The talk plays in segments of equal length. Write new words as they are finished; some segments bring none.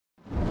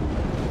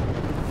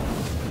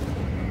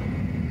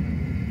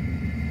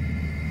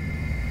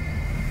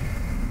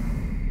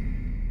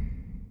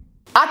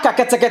Aka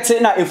ketekete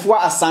na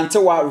Afua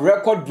Asantewaa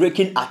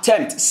record-breaking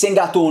attempt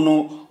singaton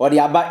no or the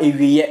aba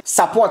ewiye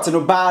support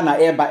no ba na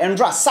eba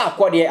endra sa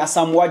kwode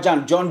Asamoah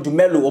John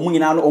Dumelo omu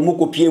nyina no omu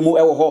kopie mu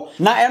ewo ho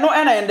na eno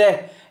ena ende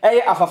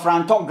eye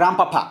afafranto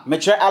grandpapa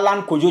mechere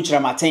Alan Kojo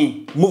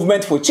Chiramaten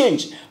movement for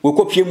change we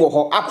kopie mu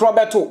ho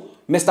Akrobeto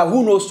Mr.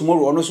 Who Knows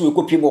Tomorrow or no so we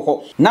kopie mu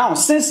ho. Now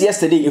since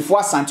yesterday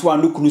Afua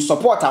Asantewaa no kunu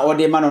support or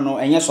the man no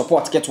enye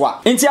support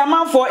ketwa inti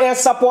amanfo e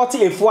support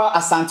Afua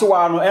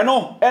Asantewaa no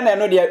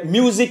eno the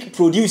music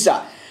producer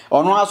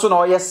ono aso na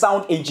oye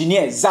sound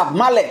engineer Zapp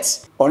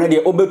Mallet ono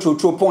de obetro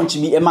punch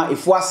bi ema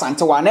Afua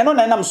Asantewaa eno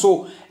na nam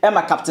so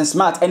ema Captain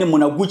Smart ene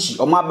Monaguchi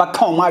o ma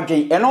baka o ma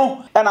adwen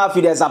eno na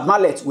afi de Zapp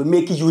Mallet we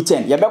make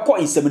U10 ye beko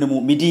insem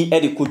mu midi e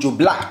de Kojo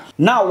Black.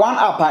 Now one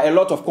app a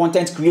lot of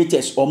content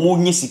creators or mo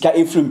nyi sika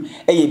efrim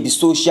eye bi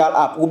social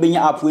app wo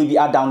benya app we bi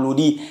a download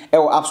e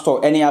App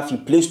Store ene afi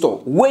Play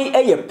Store we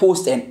eye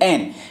post and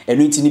earn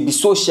eno ntini bi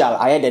social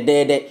aye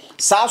de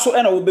saa so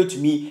ena wo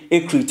betumi e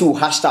create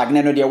hashtag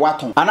na no de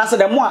waton anase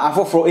de mo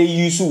afoforo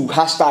e use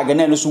hashtag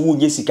na no so wo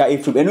nyi sika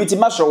efrim eno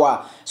ntini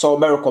mashowa so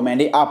be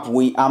recommend app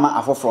we ama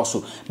afoforo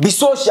so be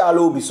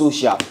social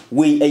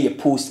we a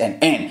post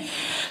and end.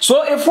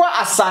 So if we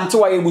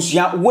Asantewaa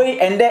ebusuya we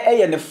ende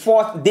the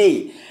 4th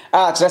day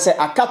say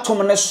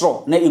akatom ne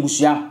sro na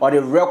ebusuya or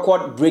the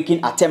record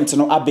breaking attempt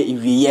no abe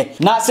ewiye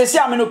na sesi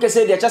ameno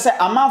kese de say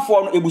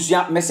amanfo no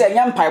ebusuya me say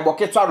nya mpai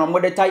boketo no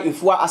mode tai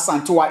Afua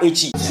Asantewaa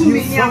echi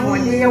sumi ya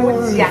wonde ye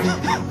wotia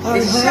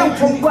e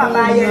shampo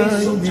abaye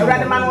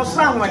ewrade man wo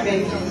san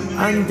wode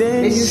and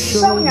then you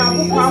show me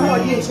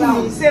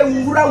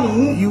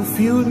you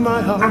filled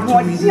my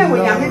heart with love.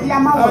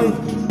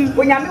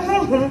 When you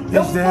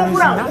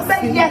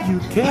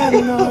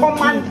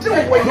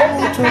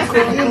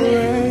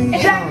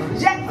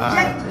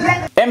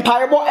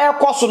Empirebo air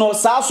cosono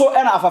saso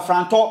and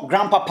afafranto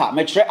grandpapa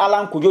mechere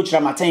Alan Kojo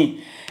Chiramaten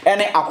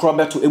ene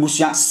Akrobeto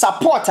ebusuya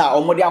supporter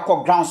omode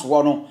akọ grounds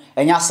wono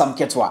enya sam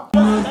ketwa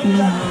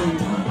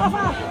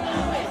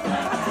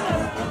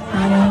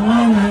I don't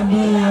wanna be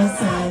your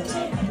side.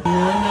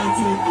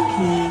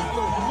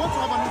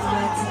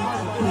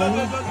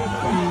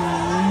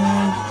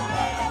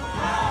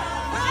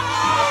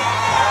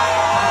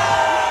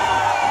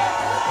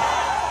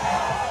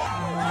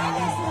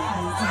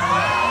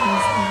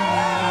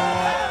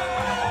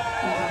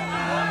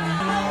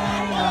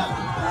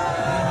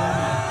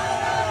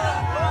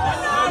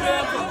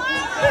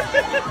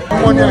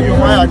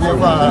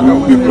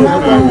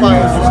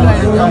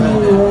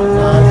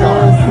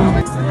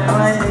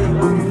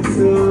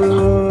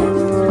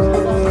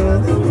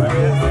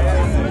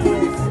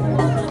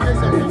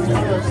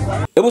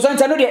 It was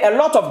until a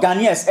lot of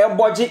Ghanaians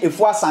elboji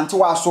Afua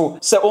Asantewaa so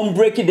say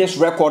breaking this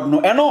record no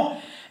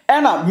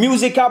ena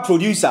musical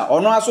producer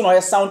ono aso no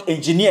sound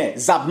engineer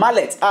Zapp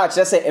Mallet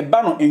say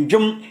eba no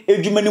ndwom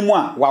edwumani mu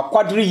a wa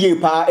kwadre ye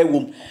pa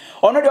ewom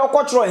ono de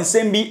okotro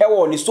nsem bi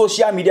ewo ni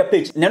social media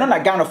page neno na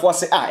Ghana for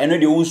say eno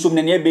de wonsum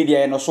ne ebe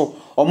de no so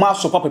o ma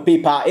so papa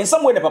paper in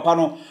some way the papa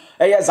no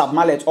Zapp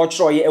Mallet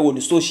otro ye ewo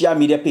ni social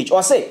media page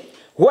or say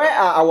where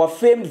are our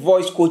famed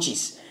voice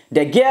coaches?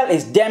 The girl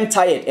is damn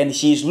tired and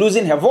she is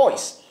losing her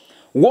voice.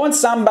 Won't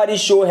somebody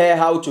show her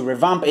how to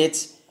revamp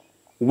it?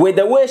 With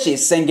the way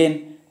she's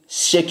singing,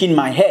 shaking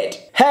my head.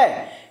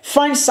 Hey,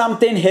 find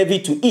something heavy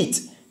to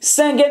eat.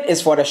 Singing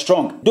is for the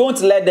strong.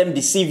 Don't let them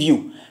deceive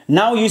you.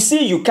 Now you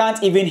see you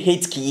can't even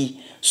hit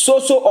key, so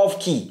off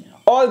key,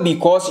 all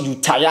because you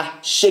tire,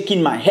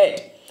 shaking my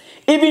head.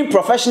 Even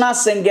professional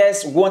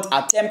singers won't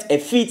attempt a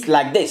feat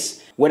like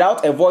this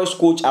without a voice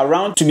coach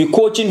around to be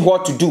coaching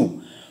what to do.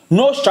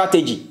 No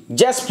strategy,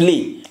 just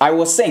play. I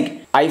will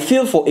sing. I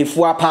feel for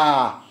Afua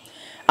pa.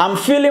 I'm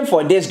feeling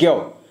for this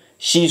girl.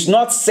 She's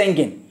not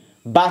singing,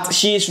 but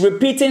she is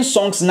repeating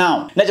songs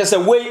now. Let's just say,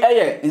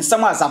 way in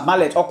some Zapp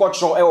Mallet or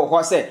Kotro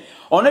or say,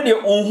 only the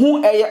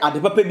onhu at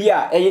the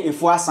papabia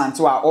Afua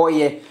Asantewaa or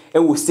ye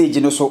will stage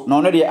in so no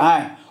the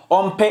eye.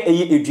 On pay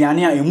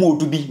Adriania and more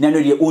to be none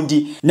of the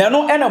ondi.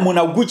 Nano ena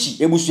Monaguchi,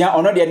 ebusuya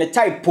ono the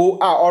type po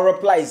or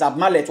reply Zapp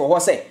Mallet or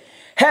say,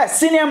 hey,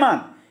 senior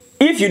man.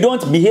 If you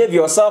don't behave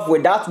yourself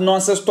with that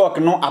nonsense talk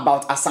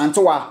about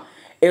Asantewaa,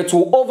 it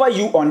will over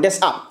you on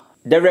this app.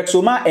 The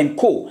Rexoma and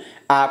Co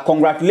are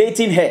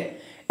congratulating her,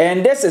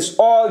 and this is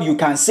all you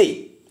can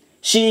say.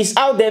 She is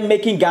out there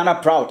making Ghana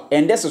proud,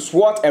 and this is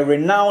what a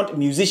renowned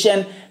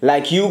musician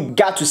like you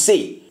got to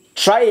say.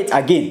 Try it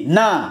again.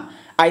 Nah,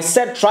 I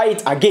said try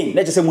it again.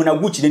 Let's just say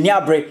Monaguchi the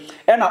Niabre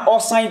and I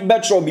sign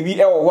Betro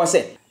BB or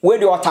say where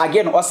do you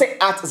again or say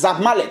at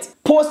Zapp Mallet.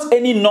 Post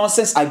any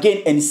nonsense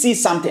again and see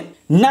something.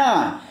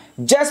 Nah.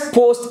 Just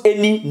post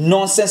any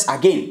nonsense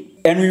again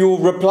and we will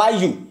reply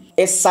you.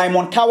 Is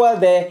Simon Cowell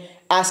there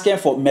asking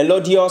for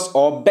melodious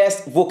or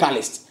best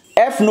vocalist?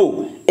 F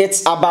no,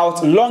 it's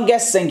about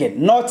longest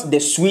singing, not the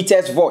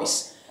sweetest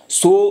voice.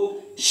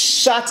 So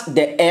shut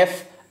the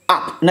F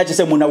up na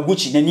chese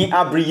Munaguchi nani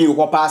abri ye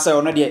ho pa say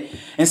ono de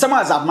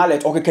nsema Zapp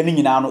Mallet okeka ni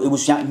nyina no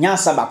ebusua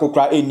nyansa ba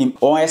kokra enim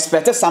or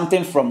expect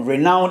something from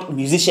renowned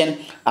musician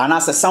and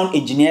as a sound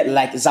engineer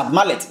like Zapp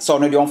Mallet so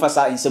ono de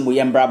onfasa nsemo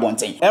ye mbra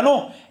bonten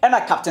eno na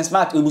Captain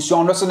Smart ebusua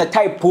ono so na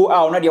type po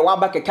a ono de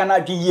waba keka na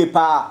dwi ye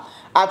pa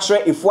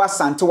Atre Afua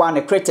Asantewaa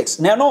ne critics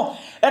na no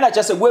ena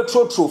chese we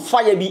true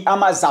fire bi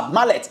ama Zapp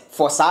Mallet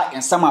for sa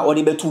nsema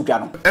oni betu dwa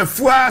no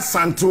Afua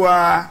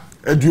Asantewaa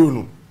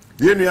aduonu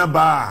Yenya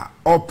ba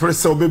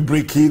oppressor be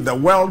breaking the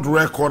world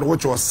record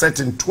which was set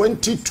in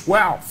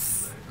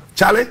 2012.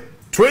 Charlie,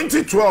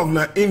 2012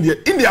 na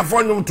India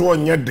for nyum to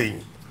onye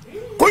den.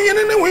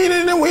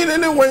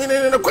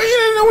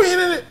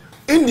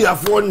 India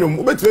for nyum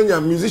obetwenya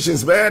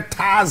musicians be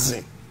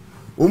thousand.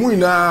 Omu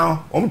ina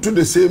to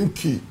the same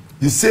key,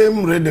 the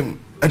same rhythm.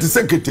 At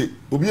sekete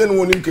obi ene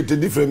woni kete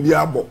different bi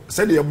abo.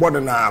 Said the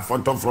board na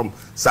phantom from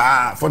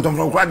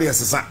kwade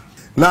sesa.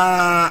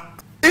 Na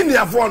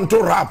India for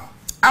to rap.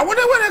 I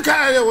wonder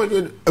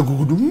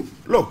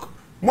look,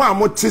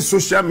 more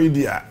social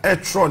media,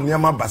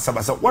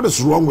 what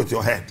is wrong with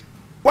your head?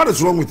 What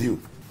is wrong with you?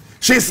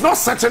 She's not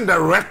setting the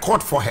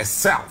record for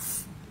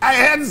herself. I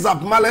heard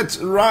Zapp Mallet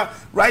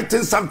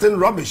writing something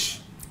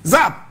rubbish.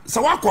 Zapp,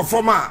 so what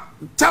former?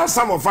 Tell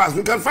some of us,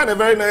 we can find a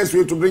very nice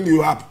way to bring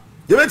you up.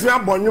 You let me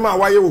up on you,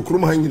 why you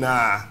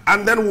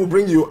and then we'll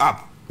bring you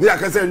up. Yeah, I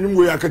can say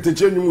we are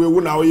cateching you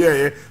won our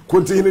year,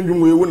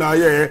 continuing we won our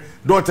year,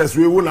 daughters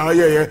we won our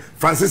year,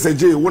 Francis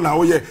J won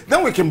our year.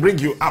 Then we can bring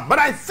you up. But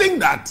I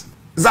think that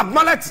Zapp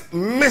Mallet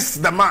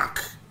missed the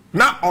mark.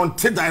 Not on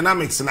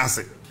dynamics in us.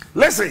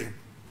 Listen,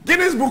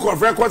 Guinness Book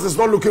of Records is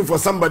not looking for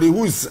somebody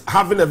who is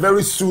having a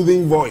very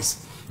soothing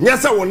voice.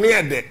 Yes, I will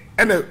near there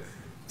and a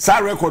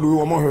sad record we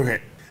will more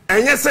here.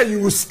 And yes, sir, you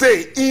will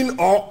stay in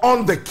or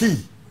on the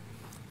key.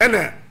 And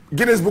a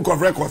Guinness Book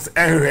of Records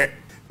and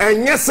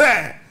yes,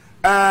 sir.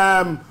 We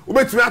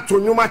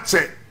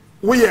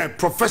are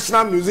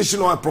professional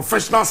musician or a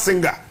professional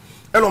singer.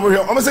 And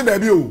I'm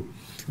saying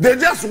they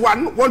just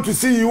want to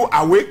see you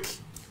awake,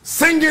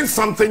 singing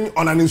something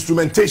on an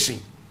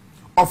instrumentation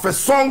of a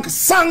song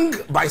sung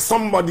by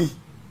somebody,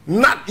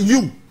 not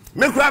you.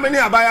 Make many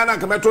abayana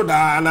Akrobeto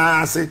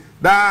dana se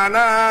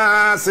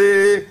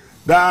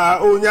da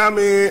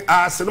onyame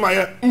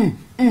asenoma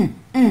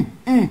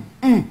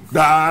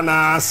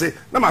dana se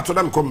na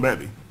matodam come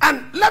baby.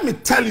 And let me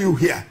tell you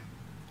here,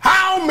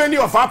 how many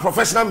of our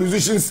professional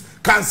musicians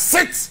can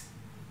sit,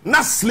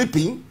 not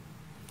sleeping,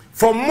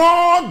 for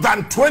more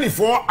than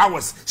 24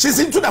 hours? She's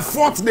into the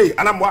fourth day,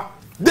 and I'm what?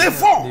 Day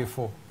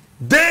four.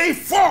 Day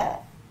four.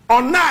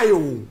 On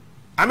nayo.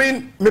 I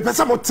mean, me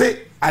pesa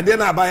mote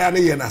adena abaya ne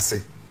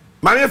yenase.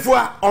 Mami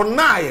fua on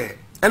naye.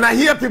 And I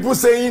hear people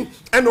saying,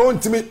 and on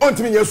to me,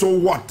 yes, so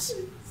what?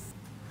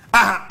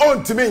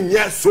 On to me,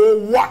 yes, so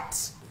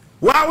what?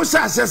 Wa wo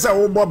sha se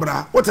wo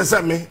bobra what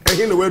say me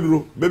ehin na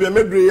waduro baby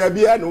meduro ya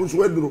bia na wo so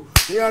waduro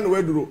ya na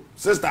waduro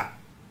sister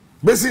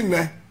besin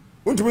ne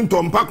untumi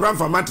ntompa kran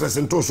fa mattress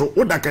nto so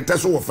wo da kete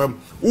so wo fam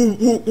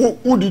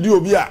wo didi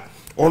obi a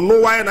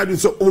ono why na do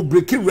so o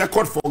breaking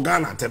record for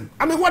Ghana tem.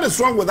 I mean, what is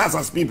wrong with us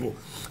as people?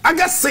 I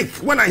get sick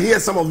when I hear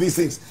some of these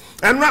things,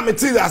 and when I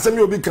tell you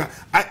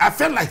I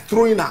felt like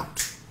throwing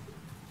out.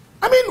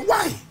 I mean,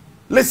 why?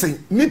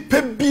 Listen,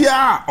 nipe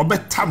bia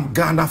obetam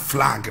Ghana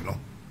flag no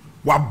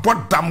wa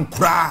bodam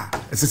kra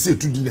esese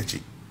to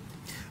dinachi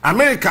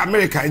America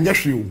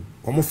enyahwe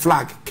o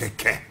flag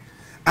keke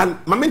and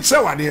mama nche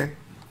wade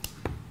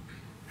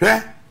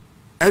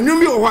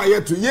enwumi o hwa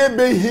yeto ye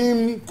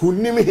behim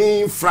kunim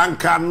him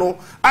franka no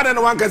ada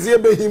no wanka ye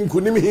behim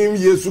kunim him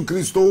Yesu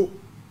Kristo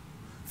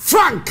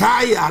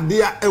franka ya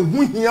de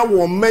ehu hia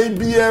wo man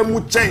bia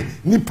mu chen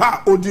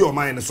nipa odi o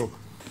man so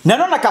na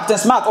no na Captain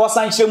Smart o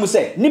san kire mu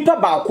se nipa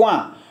ba ko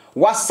a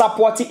wa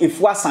support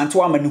Afua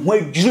Asantewaa ma ne ho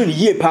adwuru ne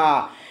yie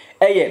pa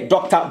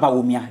Dr.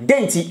 Bawumia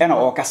Denti and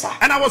Okasa.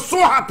 And I was so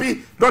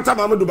happy Dr.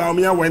 Mamadou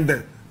Bawumia went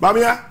there.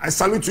 Bawumia, I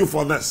salute you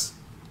for this.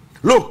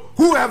 Look,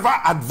 whoever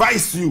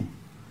advised you,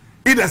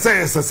 either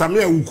says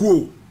Samia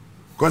Uku,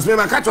 because me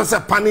catch was a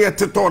panier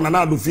tito and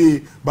another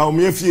fee,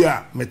 Bawumia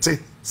fia mete.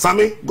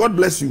 Sammy, God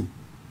bless you.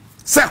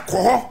 Say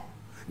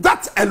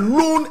that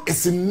alone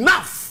is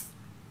enough.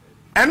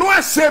 And why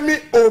say me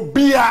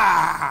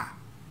obia?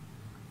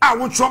 I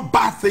will talk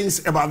bad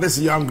things about this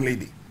young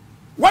lady.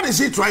 What is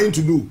she trying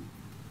to do?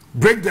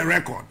 Break the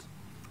record.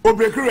 O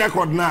breaking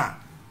record now.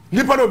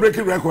 Nipa no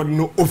breaking record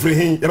no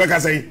ofrehin.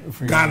 Yebeka say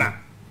Ghana.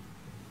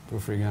 To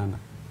free Ghana.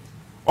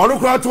 Onu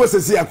crowd to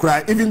say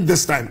cry even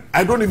this time.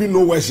 I don't even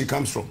know where she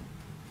comes from.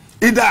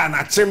 Either an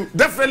achim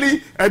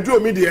definitely a do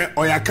media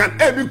or ya can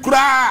be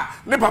cry.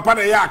 Ne papa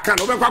na ya can.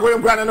 Obekwa ko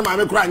yem cry na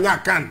mama cry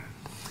nya can.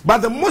 But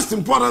the most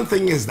important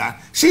thing is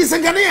that she's a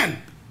Ghanaian.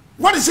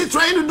 What is she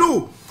trying to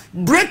do?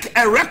 Break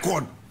a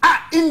record.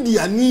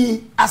 India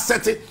ni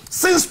asset it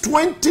since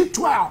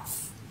 2012.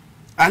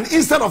 And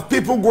instead of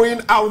people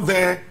going out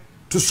there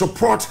to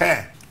support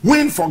her,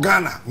 win for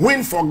Ghana,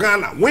 win for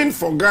Ghana, win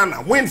for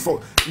Ghana, win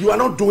for... You are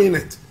not doing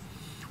it.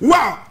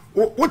 Wow,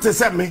 what is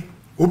that me?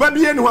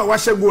 Obabi enu wa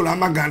washe goal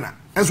ama Ghana.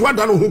 And so what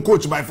done who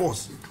coach by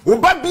force?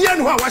 Oba bia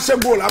no a wahye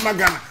goal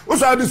amagana. Wo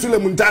so adi Sule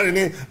Muntari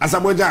ni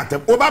Asamoah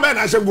Atem. Oba be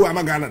na hye goal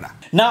amagana da.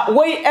 Na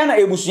we ena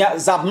ebusua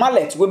Zapp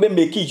Mallet we be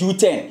make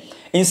U10.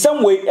 In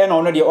some way ena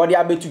ono de odi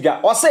abetuga.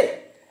 O say,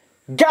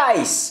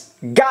 guys,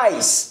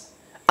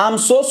 I'm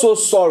so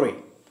sorry.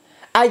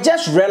 I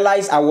just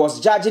realized I was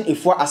judging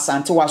Afua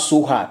Asantewaa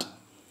so hard.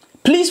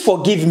 Please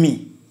forgive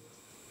me.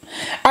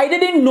 I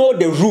didn't know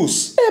the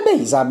rules.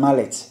 Ebe Zapp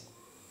Mallet.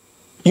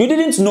 You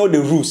didn't know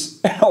the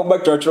rules. Oba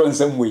church in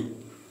some way.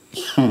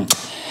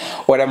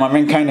 What am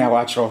I kind of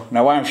watch?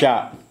 Now I'm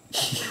sure.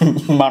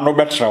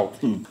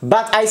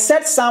 But I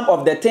said some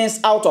of the things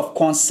out of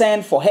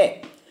concern for her.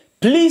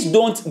 Please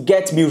don't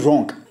get me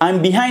wrong.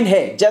 I'm behind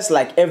her just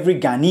like every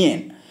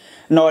Ghanaian.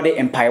 No the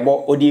empire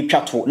or the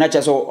chatwo. Not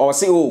just or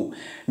say oh.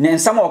 Then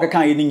some of the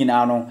kind you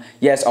know.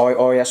 Yes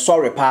or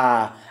sorry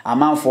pa.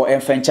 Amount for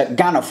infant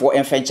Ghana for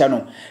infant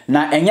channel.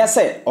 Now and yes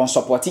on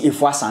supporting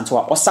Afua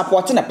Asantewaa or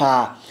supporting a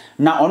pa.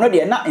 Now ono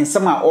de na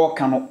nsema or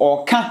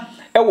can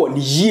ewo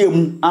ni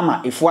yiem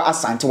ama Afua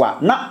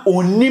Asantewaa na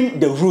onim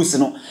the rules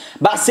no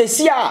but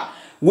sesia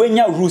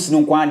wenya rules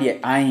no kwan de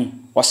an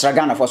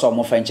osragana for so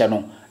mo fenche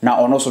no na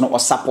ono so no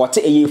support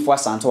Afua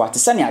Asantewaa te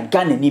se ne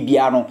Ghana ni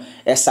bia no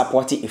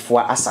support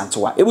Afua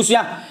Asantewaa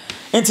ebusua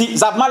enti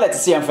Zapp Mallet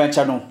se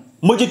enfenche no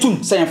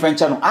mojitum se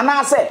enfenche no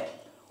ana se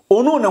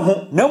ono ne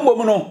ho na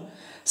mbom no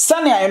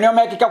sane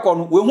ayenoma keka ko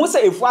no we hu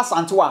se Afua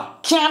Asantewaa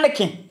kian ne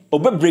kin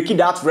obe break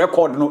that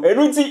record no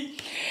enuti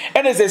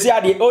ene se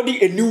sia de odi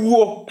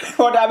eniwuo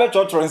oda be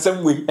chotro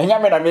nsem we enya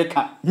me na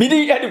meka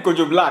midi edi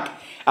kojo black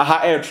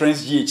aha air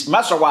trans gh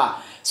mashawa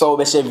so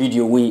be share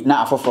video we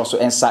na afoforo so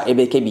ensa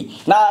ebekebi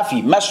na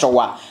afi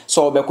mashawa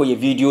so be ko ye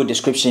video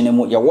description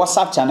mu your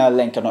WhatsApp channel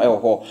link no e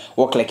ho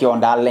wo click on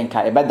that link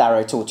e be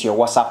direct to your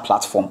WhatsApp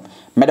platform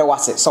mede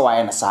wase so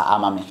I na sa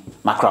amame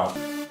macro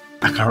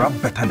I can rap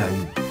better than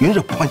you. You know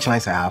the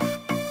punchlines I have.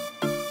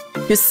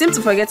 You seem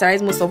to forget to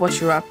write most of what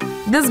you rap.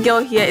 This girl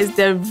here is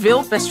the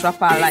real best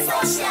rapper alive.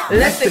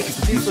 Let's take it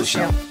to Be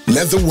Social.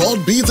 Let the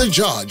world be the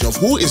judge of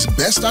who is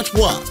best at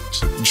what.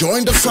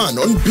 Join the fun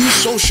on Be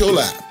Social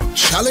app.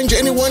 Challenge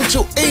anyone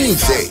to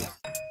anything.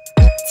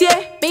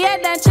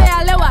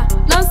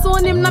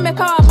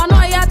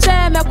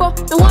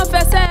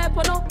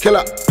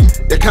 Killer,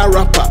 the car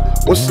rapper,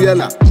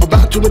 Osiana,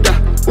 about to me da,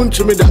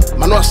 untumida,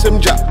 Mano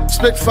Semja,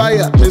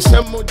 Spitfire, and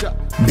Samoja.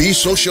 Be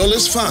Social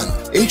is fun,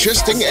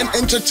 interesting, and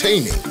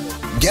entertaining.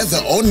 Get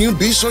the all new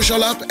Be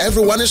Social app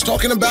everyone is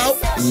talking about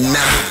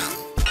now.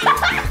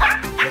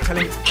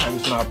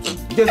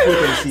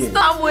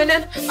 I'm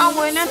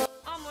winning.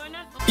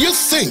 You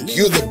think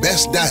you're the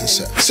best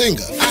dancer,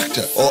 singer,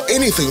 actor, or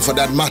anything for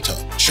that matter?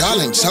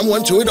 Challenge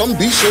someone to it on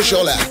Be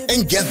Social app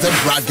and get the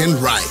bragging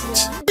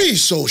right. Be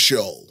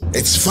Social.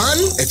 It's fun,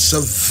 it's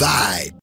a vibe.